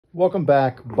Welcome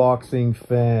back, boxing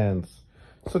fans.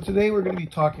 So today we're going to be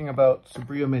talking about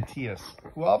Subriel Matias,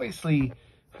 who obviously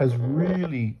has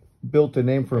really built a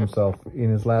name for himself in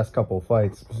his last couple of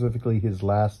fights, specifically his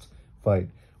last fight,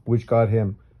 which got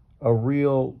him a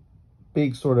real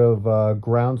big sort of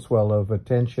groundswell of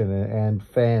attention and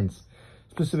fans,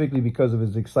 specifically because of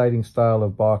his exciting style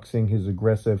of boxing, his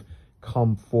aggressive,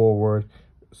 come forward,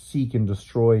 seek and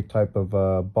destroy type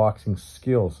of boxing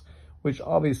skills, which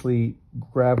obviously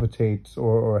gravitates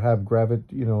or have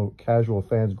casual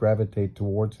fans gravitate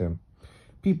towards him.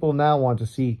 People now want to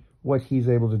see what he's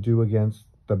able to do against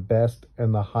the best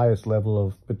and the highest level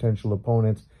of potential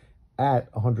opponents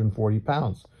at 140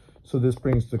 pounds. So this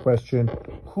brings the question,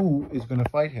 who is going to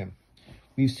fight him?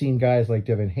 We've seen guys like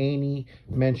Devin Haney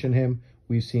mention him.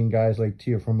 We've seen guys like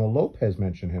Teofimo Lopez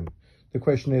mention him. The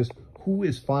question is, who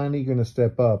is finally going to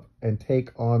step up and take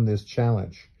on this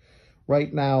challenge?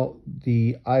 Right now,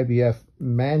 the IBF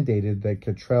mandated that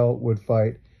Cattrall would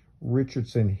fight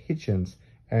Richardson Hitchens,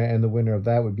 and the winner of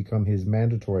that would become his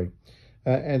mandatory.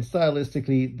 And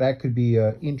stylistically, that could be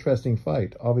an interesting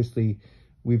fight. Obviously,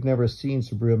 we've never seen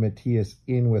Subriel Matias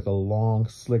in with a long,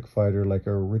 slick fighter like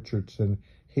a Richardson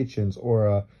Hitchens or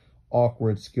a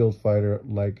awkward, skilled fighter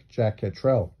like Jack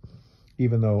Cattrall,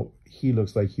 even though he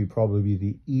looks like he'd probably be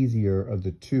the easier of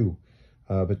the two,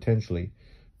 potentially.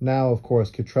 Now, of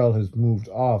course, Cattrall has moved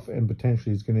off and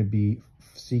potentially is going to be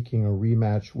seeking a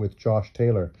rematch with Josh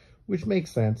Taylor, which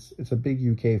makes sense. It's a big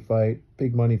UK fight,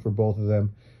 big money for both of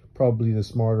them. Probably the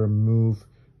smarter move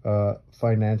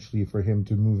financially for him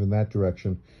to move in that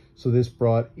direction. So this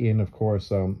brought in, of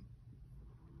course,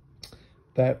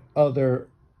 that other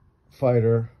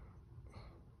fighter.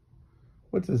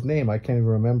 What's his name? I can't even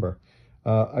remember.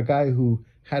 A guy who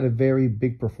had a very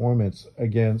big performance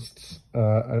against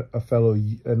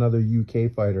another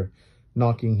UK fighter,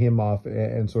 knocking him off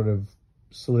and sort of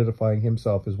solidifying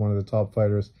himself as one of the top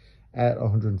fighters at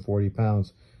 140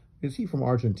 pounds. Is he from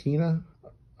Argentina?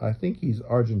 I think he's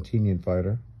Argentinian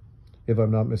fighter, if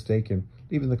I'm not mistaken.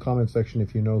 Leave in the comment section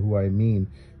if you know who I mean.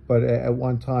 But at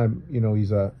one time, you know,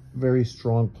 he's a very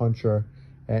strong puncher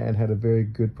and had a very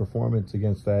good performance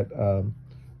against that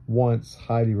once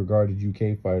highly regarded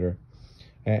UK fighter.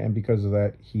 And because of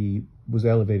that, he was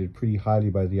elevated pretty highly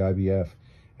by the IBF.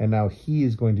 And now he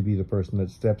is going to be the person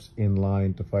that steps in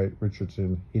line to fight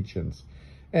Richardson Hitchens.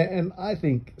 And I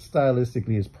think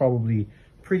stylistically is probably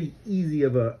pretty easy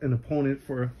of an opponent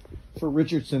for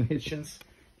Richardson Hitchens.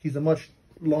 He's a much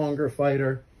longer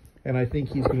fighter, and I think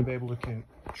he's going to be able to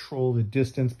control the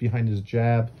distance behind his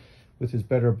jab with his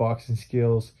better boxing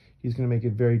skills. He's going to make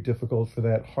it very difficult for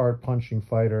that hard-punching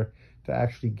fighter to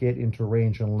actually get into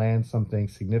range and land something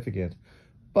significant.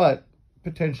 But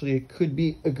potentially it could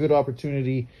be a good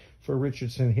opportunity for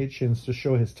Richardson Hitchens to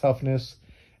show his toughness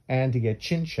and to get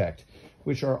chin checked,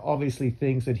 which are obviously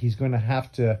things that he's going to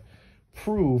have to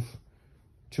prove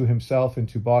to himself and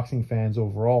to boxing fans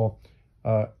overall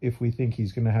if we think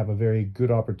he's going to have a very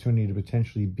good opportunity to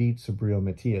potentially beat Subriel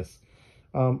Matias,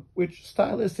 which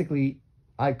stylistically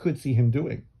I could see him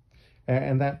doing.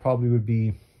 And that probably would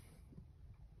be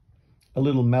a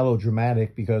little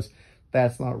melodramatic because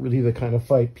that's not really the kind of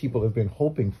fight people have been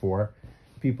hoping for.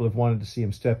 People have wanted to see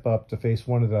him step up to face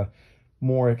one of the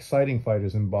more exciting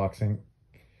fighters in boxing,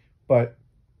 but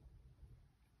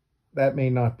that may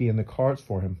not be in the cards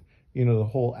for him. You know, the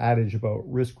whole adage about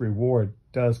risk reward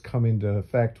does come into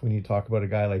effect when you talk about a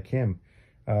guy like him.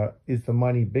 Is the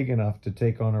money big enough to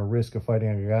take on a risk of fighting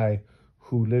a guy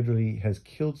who literally has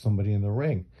killed somebody in the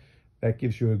ring? That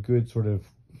gives you a good sort of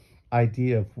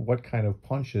idea of what kind of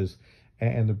punches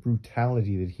and the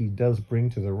brutality that he does bring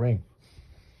to the ring.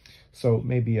 So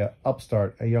maybe a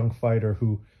upstart, a young fighter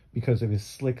who, because of his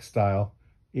slick style,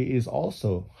 is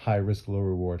also high risk, low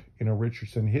reward in a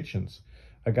Richardson Hitchens,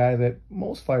 a guy that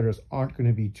most fighters aren't going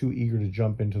to be too eager to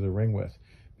jump into the ring with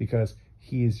because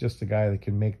he is just a guy that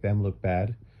can make them look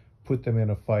bad, put them in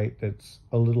a fight that's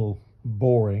a little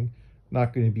boring,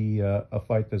 not going to be a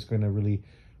fight that's going to really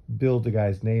build the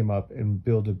guy's name up and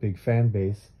build a big fan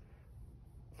base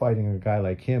fighting a guy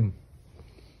like him.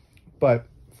 But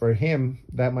for him,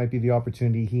 that might be the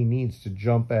opportunity he needs to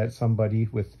jump at somebody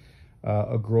with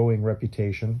a growing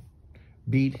reputation,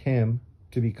 beat him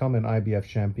to become an IBF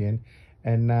champion,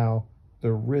 and now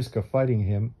the risk of fighting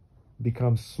him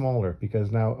becomes smaller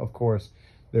because now, of course,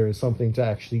 there is something to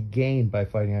actually gain by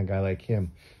fighting a guy like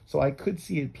him. So I could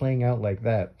see it playing out like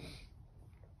that.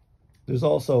 There's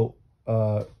also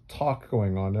talk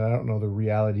going on, and I don't know the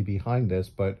reality behind this,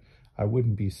 but I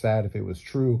wouldn't be sad if it was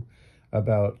true,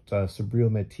 about Subriel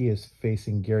Matias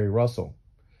facing Gary Russell.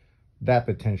 That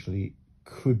potentially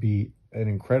could be an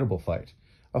incredible fight.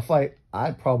 a fight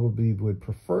I probably would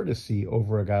prefer to see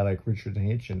over a guy like Richard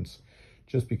Hitchens,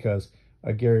 just because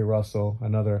Gary Russell,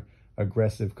 another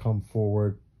aggressive, come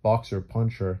forward boxer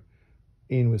puncher,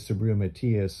 in with Subriel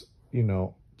Matias,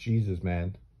 Jesus,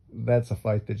 man, that's a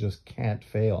fight that just can't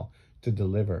fail to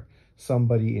deliver.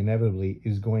 Somebody inevitably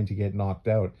is going to get knocked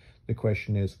out. The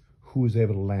question is, who's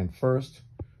able to land first,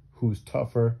 who's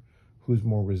tougher, who's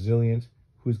more resilient,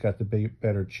 who's got the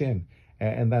better chin.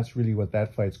 And that's really what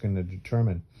that fight's going to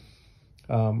determine.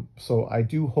 So I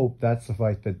do hope that's the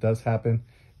fight that does happen.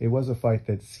 It was a fight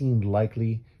that seemed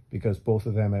likely because both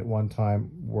of them at one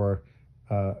time were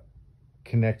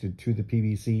connected to the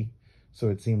PBC. So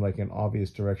it seemed like an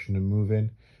obvious direction to move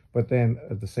in. But then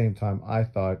at the same time, I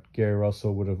thought Gary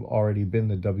Russell would have already been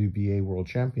the WBA world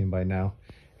champion by now.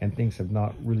 And things have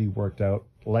not really worked out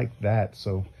like that.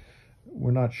 So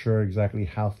we're not sure exactly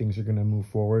how things are going to move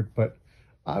forward. But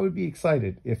I would be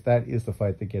excited if that is the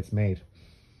fight that gets made.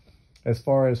 As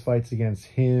far as fights against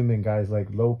him and guys like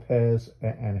Lopez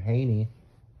and Haney,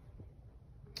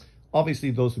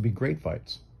 obviously those would be great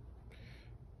fights.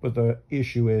 But the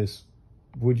issue is,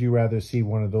 would you rather see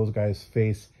one of those guys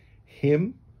face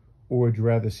him, or would you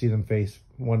rather see them face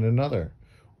one another,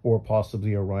 or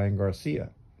possibly a Ryan Garcia?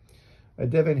 A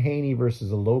Devin Haney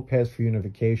versus a Lopez for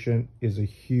unification is a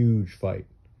huge fight.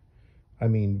 I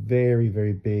mean, very,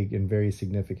 very big and very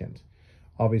significant.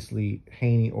 Obviously,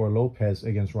 Haney or Lopez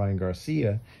against Ryan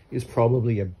Garcia is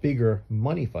probably a bigger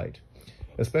money fight,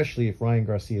 especially if Ryan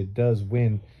Garcia does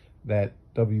win that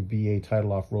WBA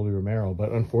title off Rolly Romero.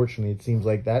 But unfortunately, it seems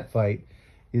like that fight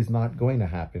is not going to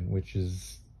happen, which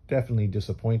is definitely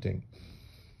disappointing,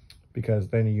 because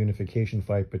then a unification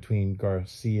fight between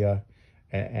Garcia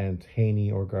and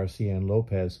Haney, or Garcia and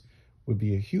Lopez, would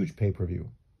be a huge pay-per-view.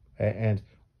 And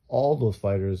all those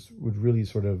fighters would really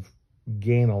sort of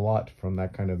gain a lot from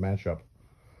that kind of matchup.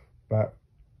 But,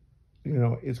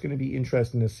 it's going to be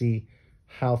interesting to see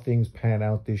how things pan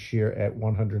out this year at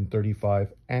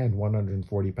 135 and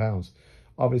 140 pounds.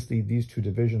 Obviously, these two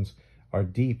divisions are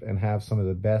deep and have some of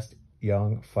the best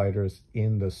young fighters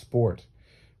in the sport.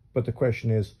 But the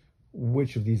question is,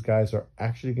 which of these guys are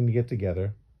actually going to get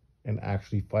together and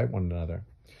actually fight one another?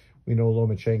 We know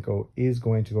Lomachenko is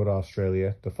going to go to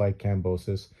Australia to fight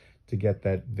Kambosos to get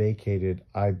that vacated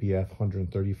IBF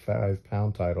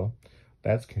 135-pound title.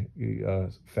 That's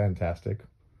fantastic.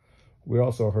 We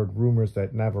also heard rumors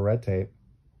that Navarrete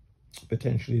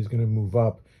potentially is going to move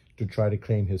up to try to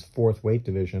claim his fourth weight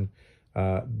division.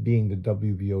 Being the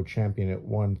WBO champion at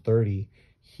 130,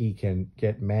 he can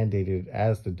get mandated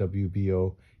as the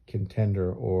WBO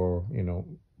contender, or,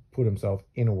 put himself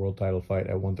in a world title fight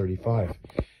at 135.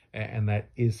 And that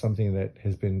is something that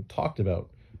has been talked about,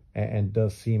 and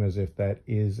does seem as if that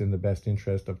is in the best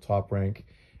interest of Top Rank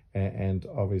and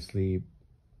obviously,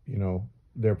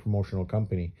 their promotional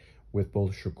company, with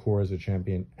both Shakur as a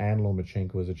champion and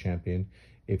Lomachenko as a champion.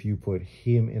 If you put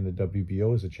him in the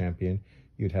WBO as a champion,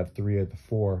 you'd have 3 of the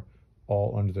 4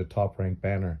 all under the Top Rank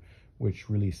banner, which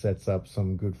really sets up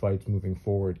some good fights moving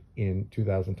forward in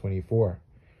 2024.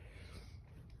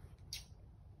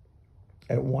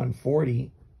 At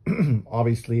 140,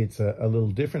 obviously it's a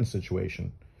little different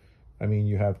situation. I mean,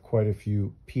 you have quite a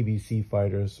few PBC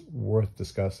fighters worth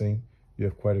discussing. You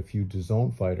have quite a few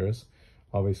DAZN fighters.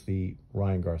 Obviously,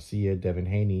 Ryan Garcia, Devin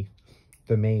Haney,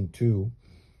 the main two.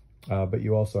 But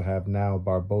you also have now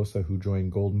Barbosa, who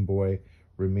joined Golden Boy,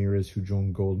 Ramirez, who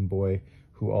joined Golden Boy,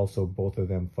 who also, both of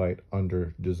them fight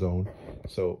under DAZN.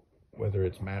 So whether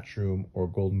it's Matchroom or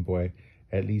Golden Boy,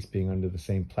 at least being under the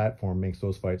same platform makes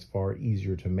those fights far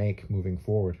easier to make moving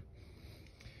forward.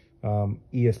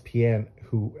 ESPN,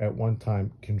 who at one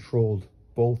time controlled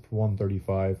both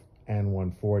 135 and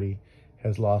 140,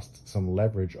 has lost some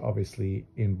leverage, obviously,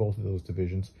 in both of those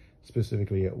divisions,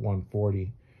 specifically at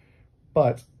 140.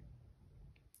 But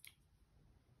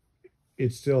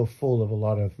it's still full of a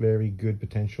lot of very good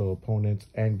potential opponents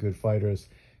and good fighters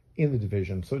in the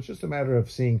division. So it's just a matter of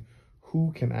seeing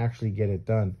who can actually get it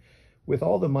done. With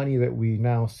all the money that we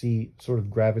now see sort of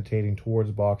gravitating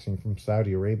towards boxing from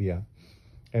Saudi Arabia,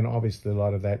 and obviously a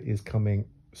lot of that is coming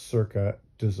circa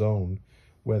DAZN,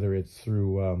 whether it's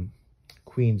through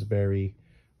Queensberry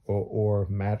or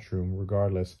Matchroom,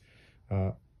 regardless,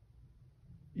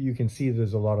 you can see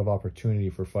there's a lot of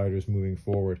opportunity for fighters moving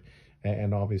forward.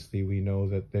 And obviously we know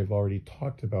that they've already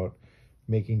talked about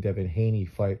making Devin Haney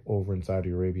fight over in Saudi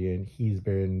Arabia, and he's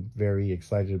been very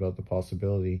excited about the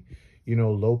possibility.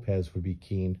 Lopez would be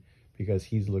keen because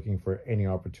he's looking for any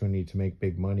opportunity to make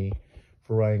big money.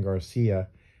 For Ryan Garcia,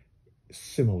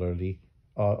 similarly,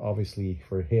 obviously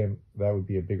for him, that would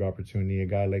be a big opportunity. A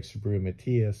guy like Subriel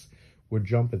Matias would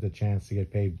jump at the chance to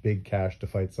get paid big cash to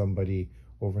fight somebody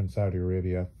over in Saudi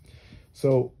Arabia.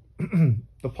 So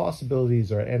the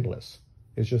possibilities are endless.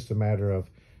 It's just a matter of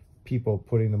people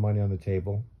putting the money on the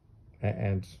table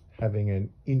and having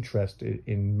an interest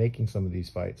in making some of these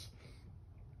fights.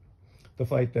 The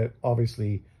fight that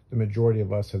obviously the majority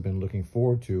of us have been looking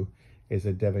forward to is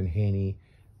a Devin Haney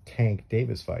Tank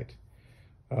Davis fight.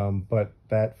 But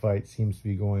that fight seems to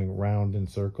be going round in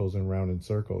circles and round in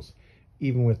circles,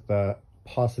 even with the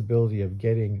possibility of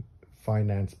getting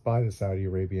financed by the Saudi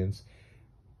Arabians.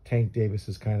 Tank Davis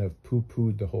has kind of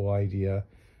poo-pooed the whole idea,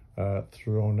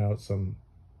 thrown out some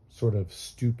sort of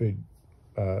stupid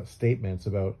statements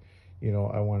about, you know,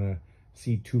 I want to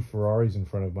see 2 Ferraris in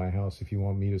front of my house if you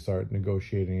want me to start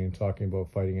negotiating and talking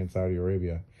about fighting in Saudi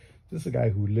Arabia. This is a guy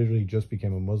who literally just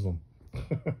became a Muslim.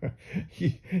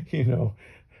 You know,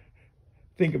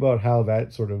 think about how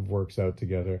that sort of works out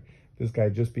together. This guy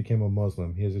just became a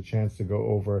Muslim. He has a chance to go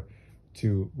over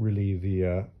to really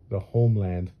the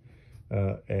homeland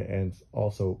and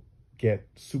also get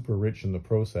super rich in the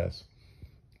process,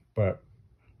 but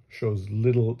shows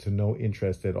little to no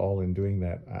interest at all in doing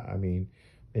that. I mean,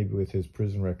 maybe with his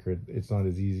prison record, it's not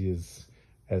as easy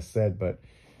as said, but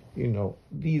you know,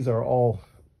 these are all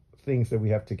things that we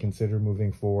have to consider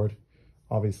moving forward.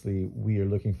 Obviously, we are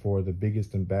looking for the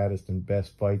biggest and baddest and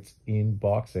best fights in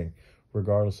boxing,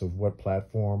 regardless of what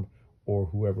platform or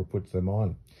whoever puts them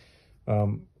on.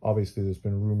 Obviously, there's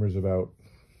been rumors about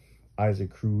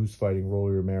Isaac Cruz fighting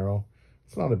Rolly Romero.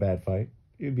 It's not a bad fight.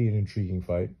 It'd be an intriguing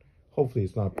fight. Hopefully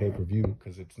it's not pay-per-view,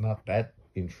 because it's not that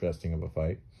interesting of a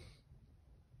fight.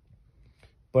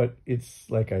 But it's,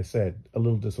 like I said, a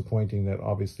little disappointing that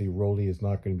obviously Rolly is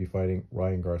not going to be fighting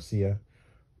Ryan Garcia.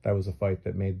 That was a fight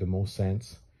that made the most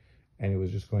sense, and it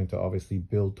was just going to obviously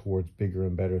build towards bigger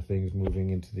and better things moving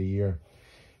into the year.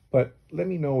 But let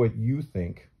me know what you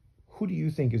think. Who do you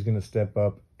think is going to step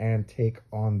up and take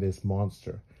on this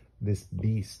monster, this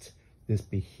beast, this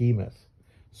behemoth,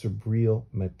 Subriel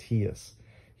Matias?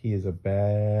 He is a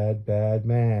bad, bad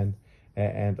man.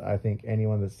 And I think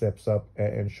anyone that steps up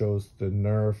and shows the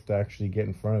nerve to actually get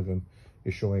in front of him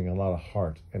is showing a lot of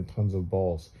heart and tons of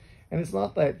balls. And it's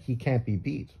not that he can't be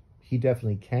beat. He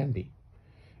definitely can be.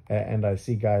 And I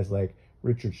see guys like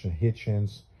Richardson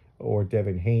Hitchens or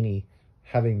Devin Haney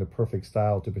having the perfect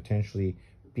style to potentially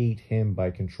beat him by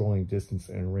controlling distance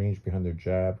and range behind their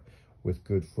jab with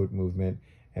good foot movement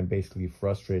and basically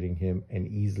frustrating him and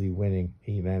easily winning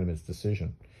a unanimous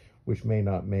decision, which may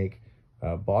not make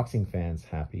boxing fans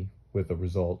happy with the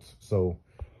results so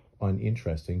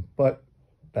uninteresting, but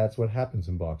that's what happens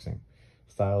in boxing.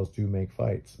 Styles do make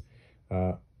fights.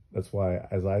 That's why,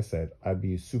 as I said, I'd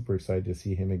be super excited to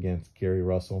see him against Gary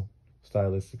Russell.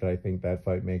 Stylistically, I think that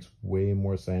fight makes way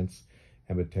more sense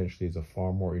and potentially is a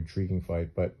far more intriguing fight.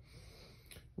 But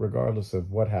regardless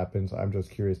of what happens, I'm just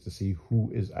curious to see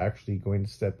who is actually going to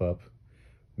step up,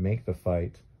 make the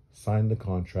fight, sign the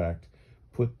contract,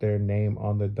 put their name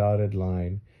on the dotted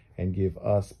line, and give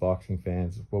us boxing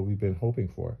fans what we've been hoping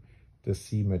for, to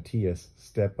see Matias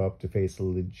step up to face a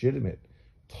legitimate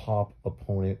top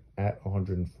opponent at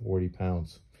 140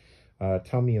 pounds.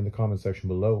 Tell me in the comment section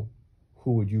below,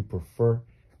 who would you prefer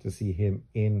to see him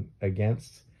in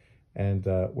against, and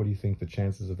what do you think the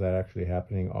chances of that actually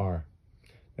happening are?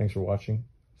 Thanks for watching.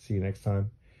 See you next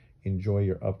time. Enjoy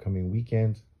your upcoming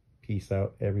weekend. Peace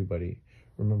out, everybody.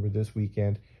 Remember, this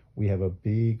weekend we have a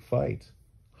big fight.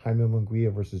 Jaime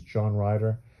Munguia versus John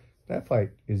Ryder. That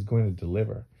fight is going to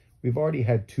deliver. We've already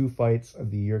had 2 fights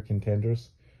of the year contenders.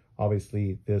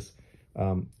 Obviously, this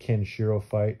Ken Shiro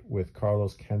fight with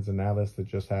Carlos Canzanales that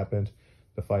just happened.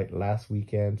 The fight last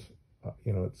weekend.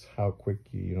 You know, it's how quick,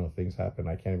 you know, things happen.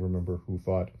 I can't even remember who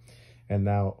fought. And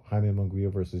now Jaime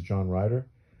Munguia versus John Ryder.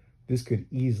 This could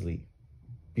easily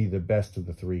be the best of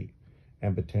the 3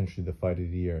 and potentially the fight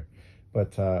of the year.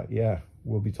 But yeah,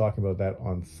 we'll be talking about that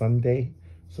on Sunday.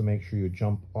 So make sure you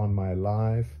jump on my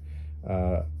live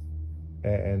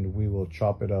and we will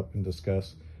chop it up and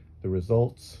discuss the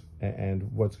results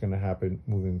and what's going to happen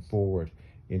moving forward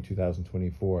in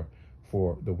 2024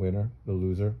 for the winner, the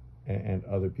loser, and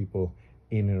other people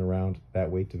in and around that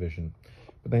weight division.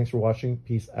 But thanks for watching.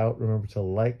 Peace out. Remember to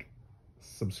like,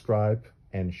 subscribe,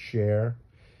 and share.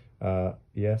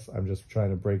 Yes, I'm just trying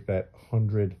to break that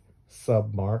 100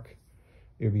 sub mark.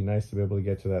 It would be nice to be able to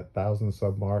get to that 1,000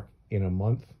 sub mark in a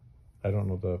month. I don't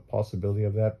know the possibility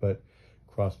of that, but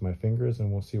cross my fingers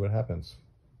and we'll see what happens.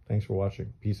 Thanks for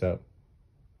watching. Peace out.